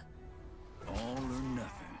 All or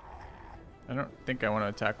nothing. I don't think I want to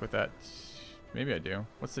attack with that. Maybe I do.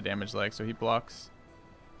 What's the damage like? So he blocks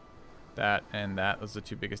that and that. Those are the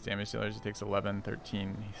two biggest damage dealers. He takes 11,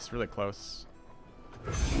 13. He's really close.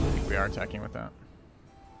 I think we are attacking with that.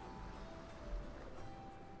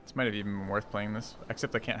 This might have even been worth playing this.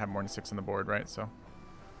 Except I can't have more than 6 on the board, right? So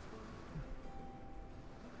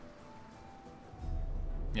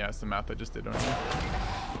yeah, it's the math I just did on here.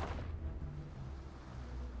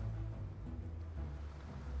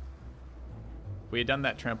 If we had done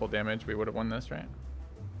that trample damage, we would have won this, right?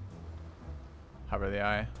 Hover the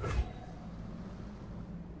eye.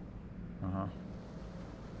 Uh-huh.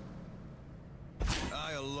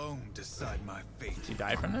 I alone decide my fate. Did he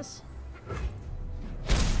die from this?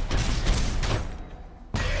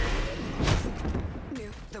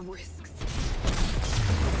 The risks.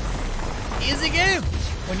 Easy game!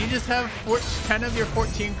 When you just have 10 of your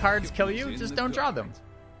 14 cards kill you, just don't draw them.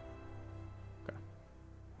 Okay.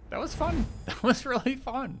 That was fun. That was really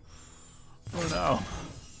fun. Oh no.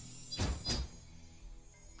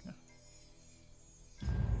 Yeah.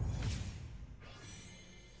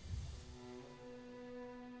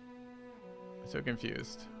 I'm so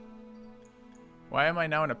confused. Why am I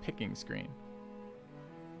now on a picking screen?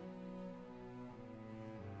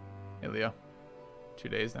 Hey Leo. 2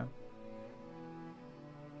 days now.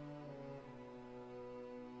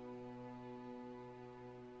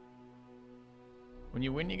 When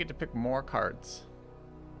you win, you get to pick more cards.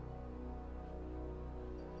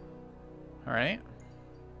 Alright.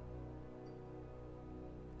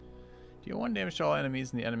 Deal 1 damage to all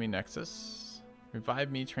enemies in the enemy nexus. Revive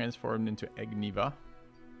me transformed into Agniva.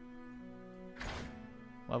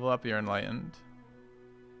 Level up your enlightened.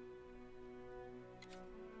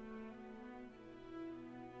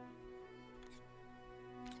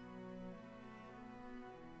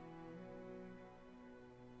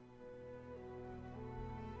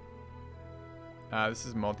 This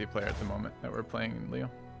is multiplayer at the moment that we're playing, Leo.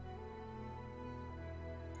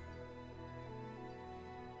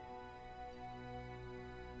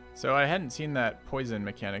 So I hadn't seen that poison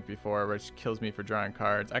mechanic before, which kills me for drawing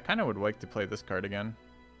cards. I kind of would like to play this card again.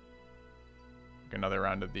 Like another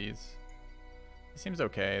round of these. It seems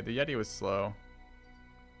okay. The Yeti was slow.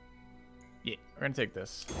 Yeah, we're gonna take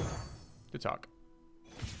this. Good talk.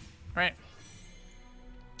 All right.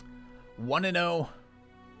 1-0.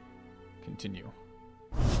 Continue.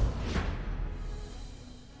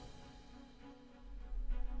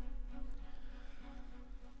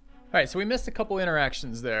 All right, so we missed a couple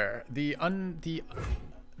interactions there. The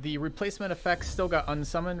replacement effect still got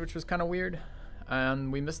unsummoned, which was kind of weird. And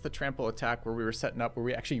we missed the trample attack where we were setting up where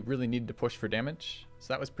we actually really needed to push for damage.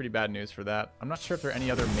 So that was pretty bad news for that. I'm not sure if there are any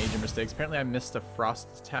other major mistakes. Apparently I missed a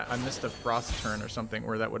frost turn or something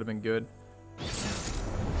where that would have been good.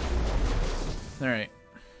 All right.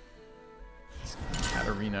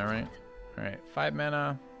 Katarina, right? All right, 5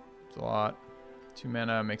 mana. It's a lot. 2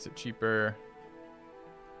 mana makes it cheaper.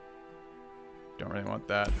 Don't really want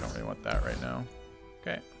that. Don't really want that right now.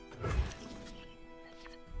 Okay.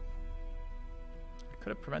 I could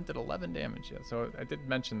have prevented 11 damage. Yeah, so I did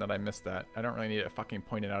mention that I missed that. I don't really need to fucking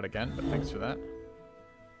point it out again, but thanks for that.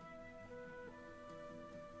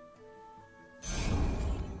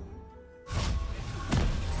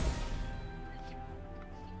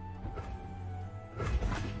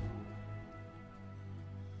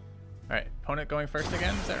 Alright, opponent going first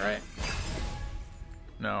again, is that right?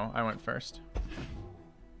 No, I went first.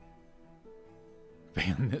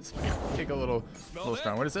 Ban this. Take a little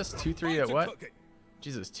strong. What is this? 2-3 at what?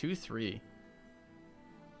 Jesus, 2-3.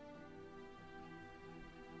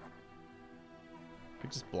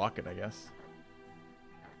 Could just block it, I guess.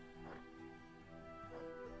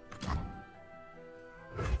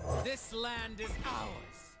 This land is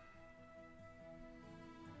ours.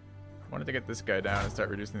 Wanted to get this guy down and start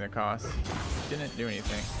reducing the cost. Didn't do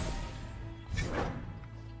anything.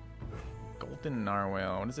 Golden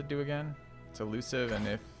Narwhal. What does it do again? It's elusive, and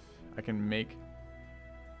if I can make...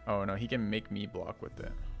 Oh no, he can make me block with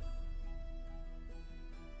it.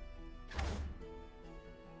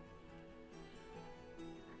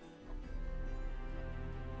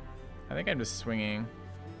 I think I'm just swinging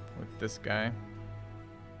with this guy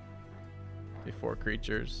before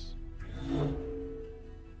creatures.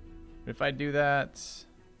 But if I do that,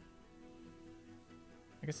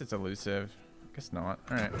 I guess it's elusive. I guess not.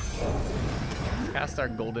 All right. Cast our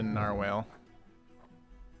Golden Narwhal.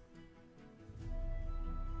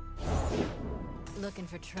 Looking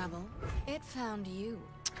for trouble? It found you.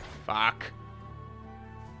 Fuck.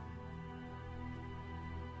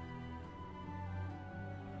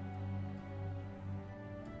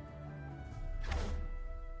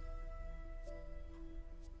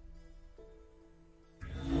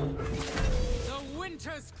 The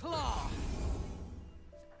Winter's Claw.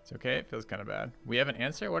 It's okay. It feels kind of bad. We have an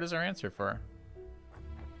answer? What is our answer for?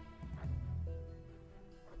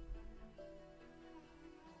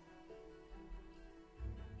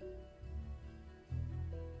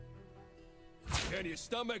 Can you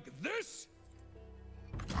stomach this?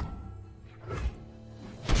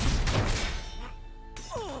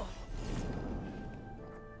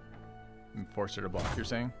 And force her to block, you're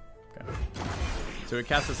saying? Okay. So we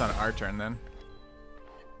cast this on our turn then.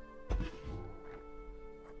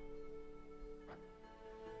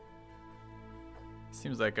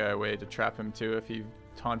 Seems like a way to trap him too. If he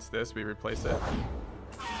taunts this, we replace it.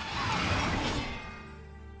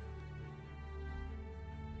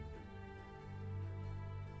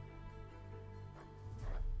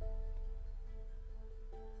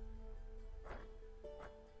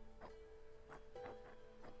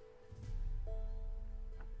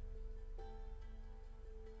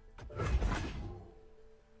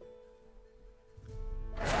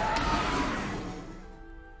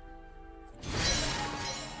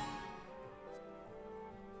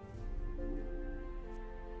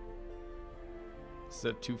 Is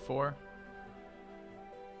it 2/4?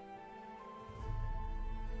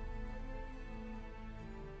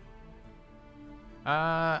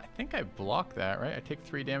 I think I block that, right? I take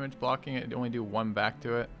 3 damage blocking it, only do 1 back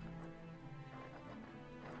to it.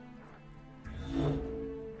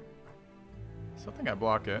 Still think I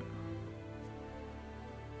block it.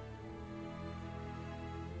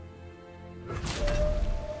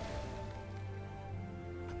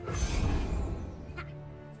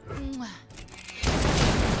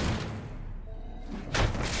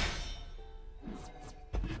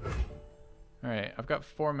 Alright, I've got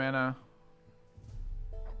 4 mana.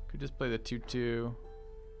 Could just play the 2/2.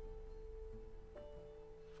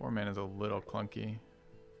 4 mana is a little clunky.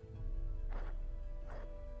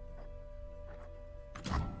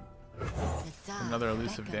 Another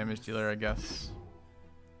elusive damage dealer, I guess.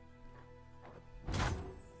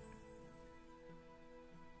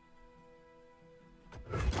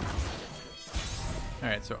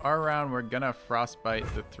 Alright, so our round, we're gonna frostbite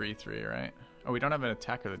the 3/3, right? Oh, we don't have an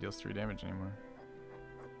attacker that deals 3 damage anymore.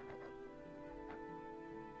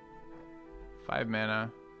 5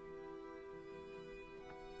 mana.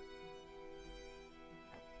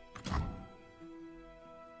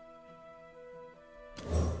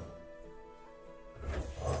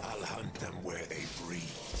 I'll hunt them where they breed.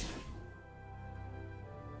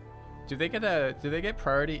 Do they get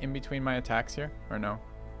priority in between my attacks here, or no?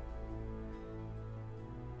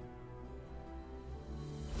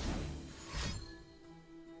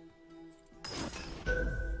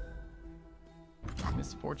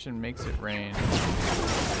 Misfortune makes it rain.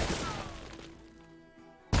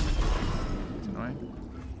 It's annoying.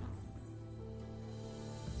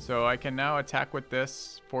 So I can now attack with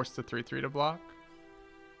this, force the 3/3 to block,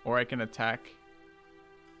 or I can attack.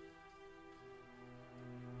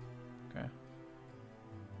 Okay.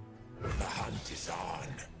 The hunt is on.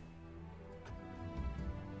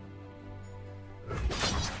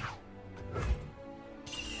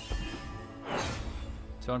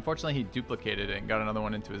 So unfortunately he duplicated it and got another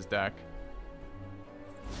one into his deck.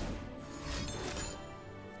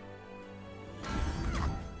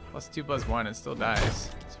 +2/+1, it still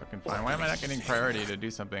dies. It's fucking fine. Why am I not getting priority to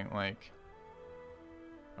do something like...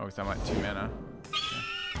 Oh, because I'm at 2 mana. Okay.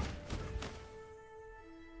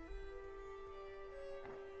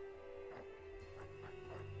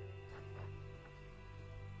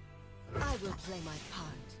 I will play my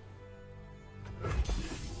part.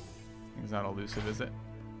 It's not elusive, is it?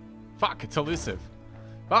 Fuck, it's elusive.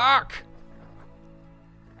 Fuck!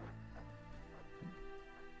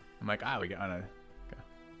 I'm like, we got on a...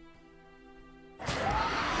 Okay.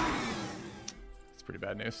 It's pretty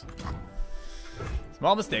bad news.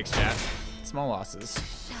 Small mistakes, chat. Small losses.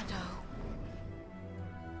 Shadow.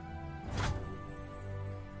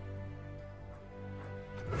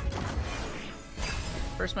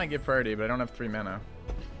 First might get priority, but I don't have 3 mana.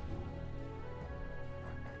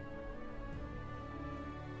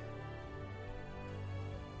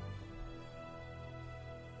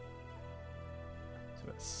 So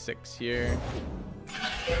that's 6 here.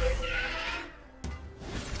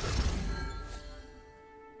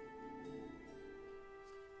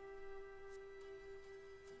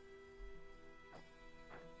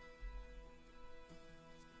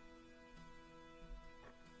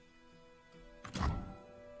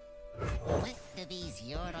 What do these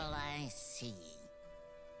yordle I see?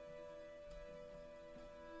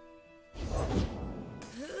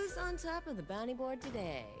 Who's on top of the bounty board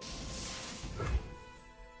today?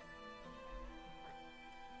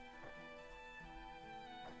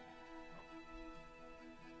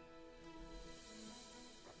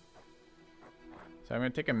 So I'm gonna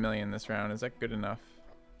take 1,000,000 this round. Is that good enough?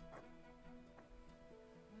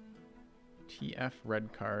 TF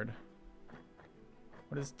red card.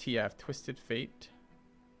 What is TF? Twisted Fate?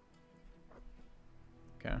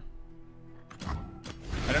 Okay.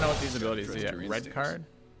 I don't know what these abilities do yet. Red card?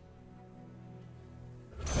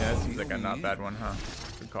 Yeah, that seems like a not bad one, huh?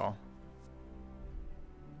 Good call.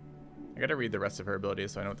 I gotta read the rest of her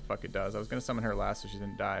abilities so I know what the fuck it does. I was gonna summon her last so she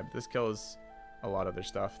didn't die, but this kills a lot of their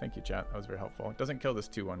stuff. Thank you, chat. That was very helpful. It doesn't kill this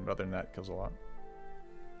 2-1, but other than that, it kills a lot.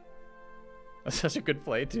 That's such a good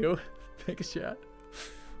play, too. Thanks, chat.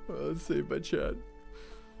 Well, let's save my chat.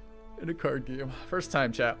 In a card game. First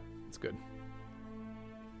time, chat. It's good.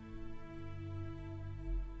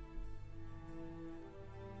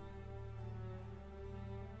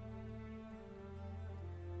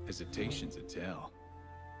 Hesitation's a tell.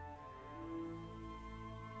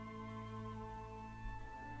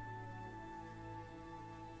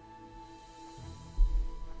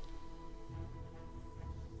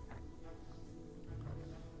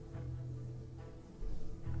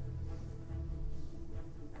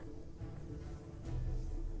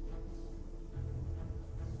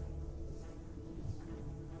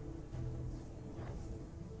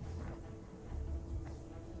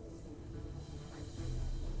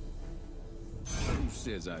 Who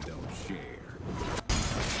says I don't share?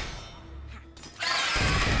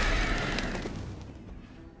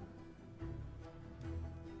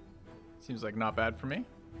 Seems like not bad for me.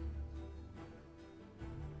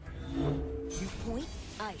 You point,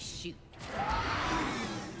 I shoot.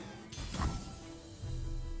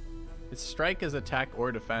 Its strike is attack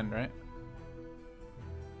or defend, right?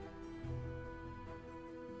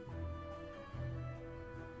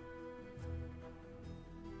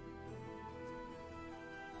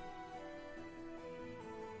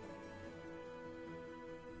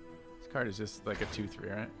 This card is just like a 2/3,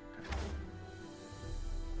 right?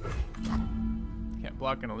 Can't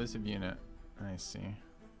block an elusive unit. I see.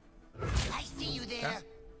 I see you there. Okay.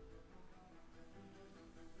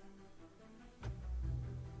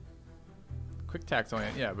 Quick attack's only,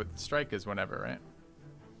 yeah, but strike is whenever, right?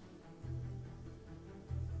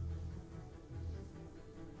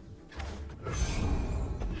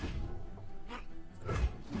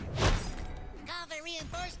 Call for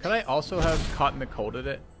reinforcements. Could I also have caught in the cold at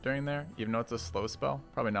it during there, even though it's a slow spell?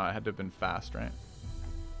 Probably not. It had to have been fast, right?